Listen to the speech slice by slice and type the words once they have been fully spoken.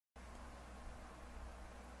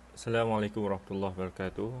Assalamualaikum warahmatullahi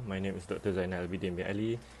wabarakatuh. My name is Dr. Zainal Abidin bin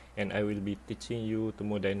Ali and I will be teaching you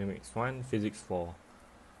Thermodynamics 1, Physics 4.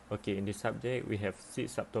 Okay, in this subject we have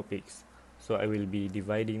 6 subtopics. So I will be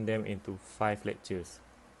dividing them into 5 lectures.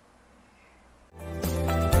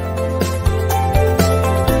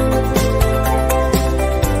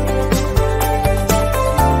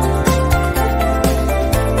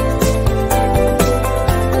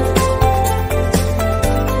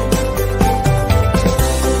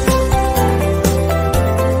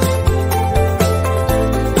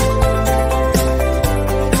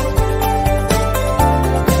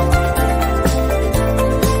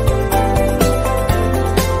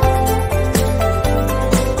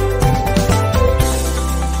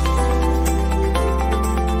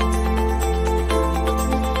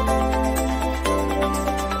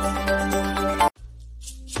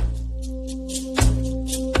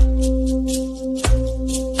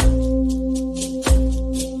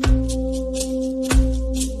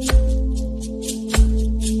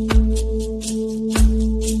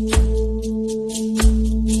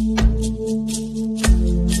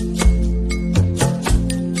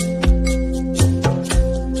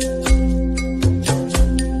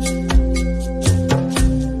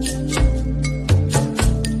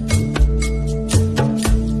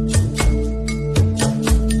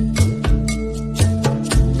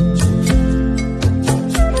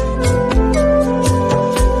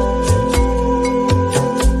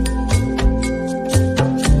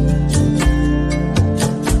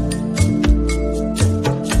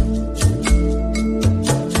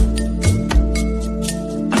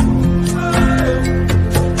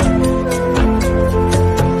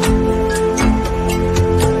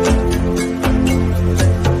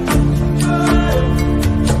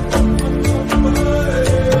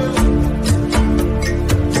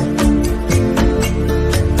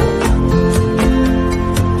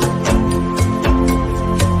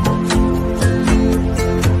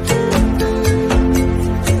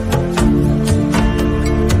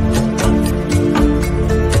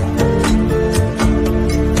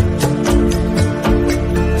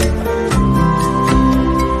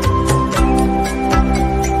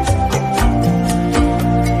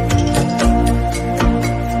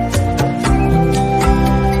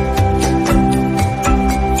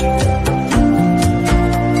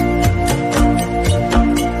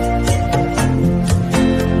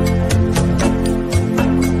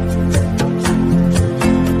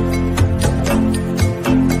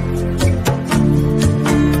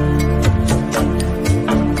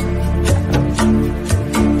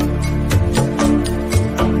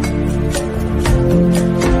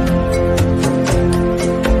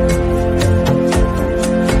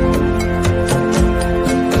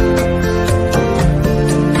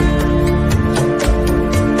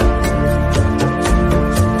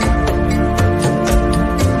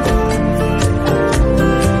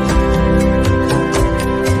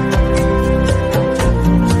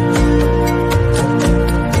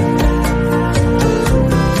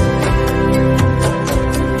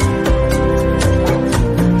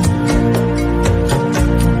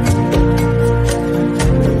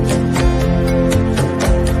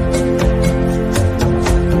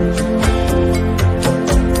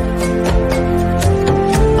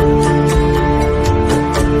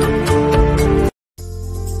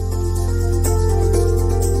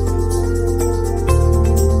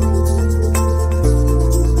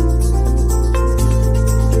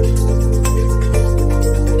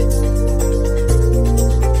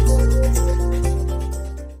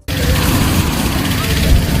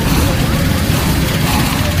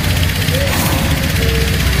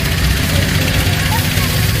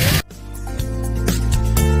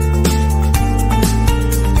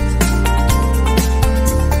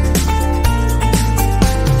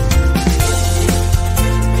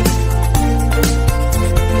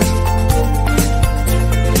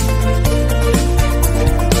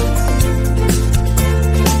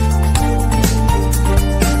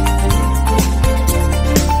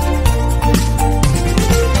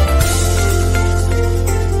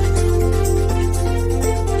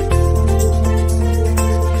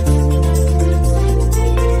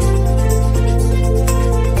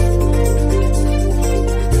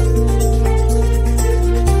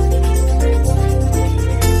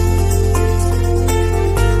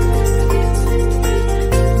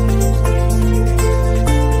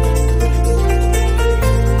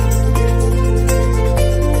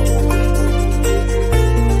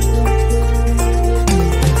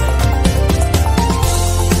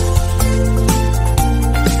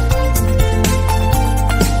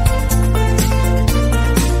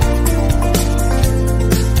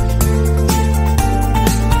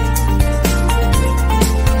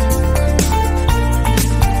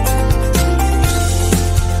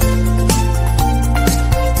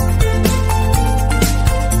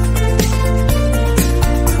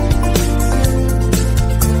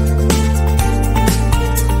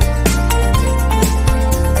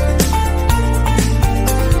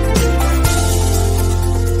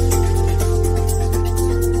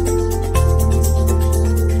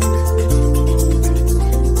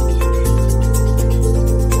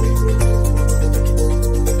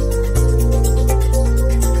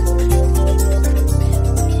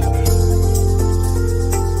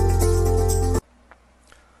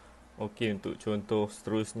 contoh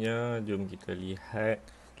seterusnya, jom kita lihat.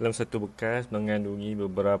 Dalam satu bekas mengandungi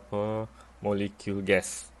beberapa molekul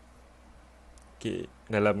gas. Okey,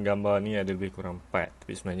 dalam gambar ni ada lebih kurang 4,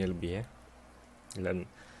 tapi sebenarnya lebih ya. Dalam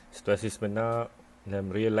situasi sebenar, dalam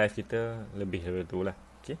real life kita lebih daripada tu lah.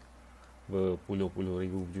 Okey, berpuluh-puluh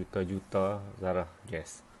ribu, juta-juta zarah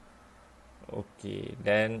gas. Okey,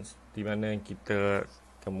 dan di mana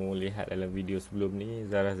kamu lihat dalam video sebelum ni,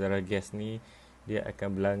 zarah-zarah gas ni dia akan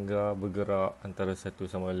bergerak antara satu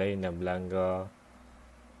sama lain dan berlanggar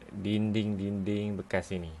dinding-dinding bekas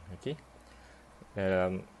ini. Okey,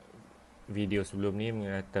 dalam video sebelum ni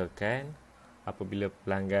mengatakan apabila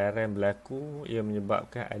pelanggaran berlaku, ia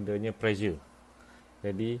menyebabkan adanya pressure.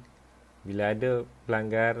 Jadi bila ada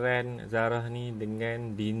pelanggaran zarah ni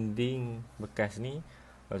dengan dinding bekas ni,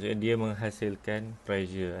 maksudnya dia menghasilkan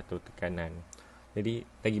pressure atau tekanan. Jadi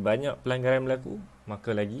lagi banyak pelanggaran berlaku,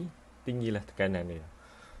 maka lagi tinggilah tekanan dia.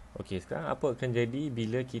 Okey, sekarang apa akan jadi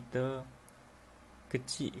bila kita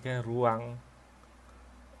kecilkan ruang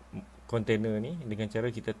kontainer ni dengan cara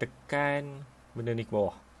kita tekan benda ni ke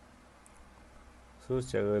bawah? So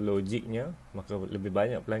secara logiknya, maka lebih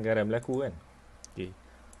banyak pelanggaran berlaku kan. Okey,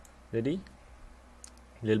 jadi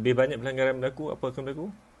bila lebih banyak pelanggaran berlaku, apa akan berlaku?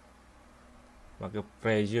 Maka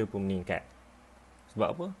pressure pun meningkat. Sebab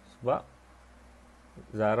apa? Sebab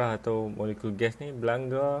zarah atau molekul gas ni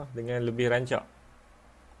berlanggar dengan lebih rancak.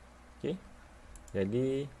 Okey,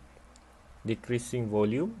 jadi decreasing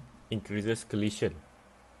volume increases collision,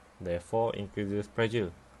 therefore increases pressure.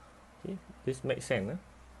 Okay, this makes sense.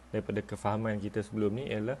 Daripada kefahaman kita sebelum ni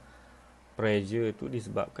ialah pressure tu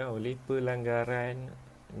disebabkan oleh pelanggaran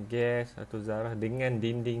gas atau zarah dengan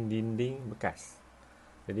dinding-dinding bekas.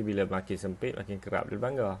 Jadi bila makin sempit, makin kerap dia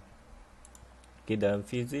berlanggar. Okay, dalam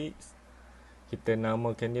physics kita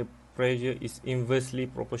namakan dia pressure is inversely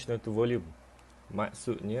proportional to volume.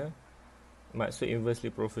 Maksud inversely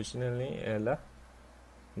proportional ni ialah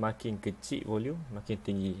makin kecil volume, makin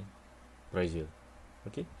tinggi pressure.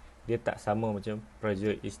 Okey, dia tak sama macam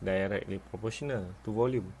pressure is directly proportional to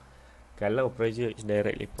volume. Kalau pressure is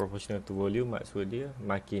directly proportional to volume, maksud dia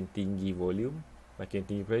makin tinggi volume, makin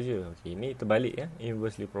tinggi pressure. Okey, ini terbalik ya,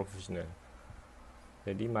 inversely proportional.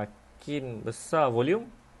 Jadi makin besar volume,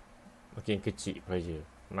 makin kecil pressure.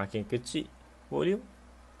 Makin kecil volume,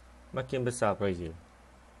 makin besar pressure.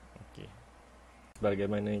 Okey,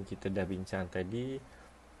 sebagaimana yang kita dah bincang tadi,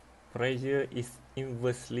 pressure is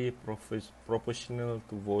inversely proportional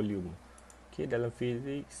to volume. Okey, dalam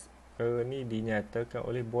physics ni dinyatakan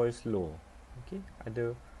oleh Boyle's law. Okey,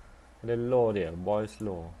 ada law dia, Boyle's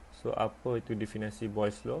law. So apa itu definisi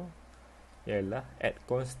Boyle's law? Ialah at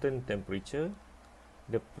constant temperature,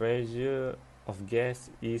 the pressure of gas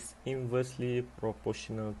is inversely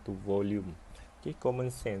proportional to volume. Okey, common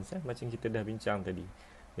sense macam kita dah bincang tadi.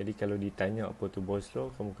 Jadi kalau ditanya apa tu Boyle's law,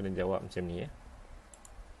 kamu kena jawab macam ni ya.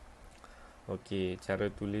 Okey, cara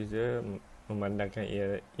tulis dia memandangkan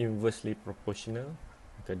ia inversely proportional,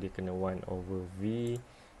 maka dia kena 1/V,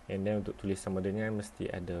 and then untuk tulis sama dengan mesti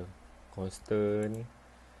ada constant,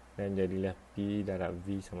 dan jadilah P darab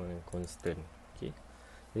V sama dengan constant. Okey,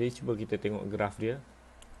 jadi cuba kita tengok graf dia.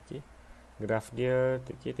 Okey, graf dia,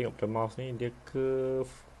 tengok pada mouse ni, dia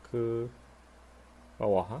curve ke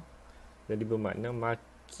bawah. Jadi bermakna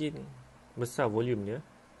makin besar volume dia,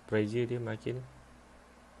 pressure dia makin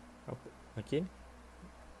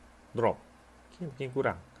drop. Okay, makin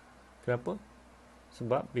kurang. Kenapa?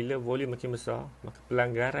 Sebab bila volume makin besar, maka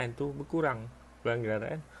pelanggaran tu berkurang.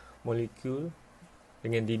 Pelanggaran molekul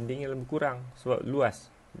dengan dinding yang berkurang. Sebab luas,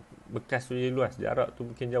 bekas tu jadi luas, jarak tu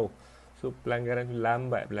makin jauh. So pelanggaran tu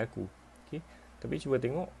lambat berlaku. Okay? Tapi cuba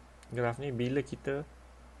tengok graf ni, bila kita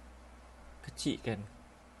kecilkan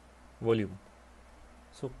volume,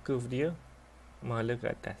 so curve dia menghala ke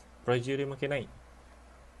atas, pressure dia makin naik.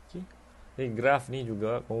 Okay? Jadi graf ni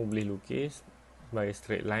juga kamu boleh lukis sebagai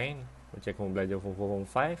straight line macam kamu belajar form 4, form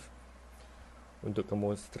 5. Untuk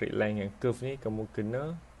kamu straight line yang curve ni, kamu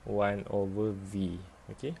kena 1/V.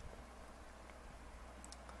 Okey,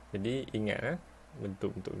 jadi ingat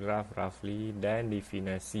bentuk-bentuk graf roughly dan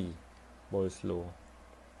definisi Boyle's law.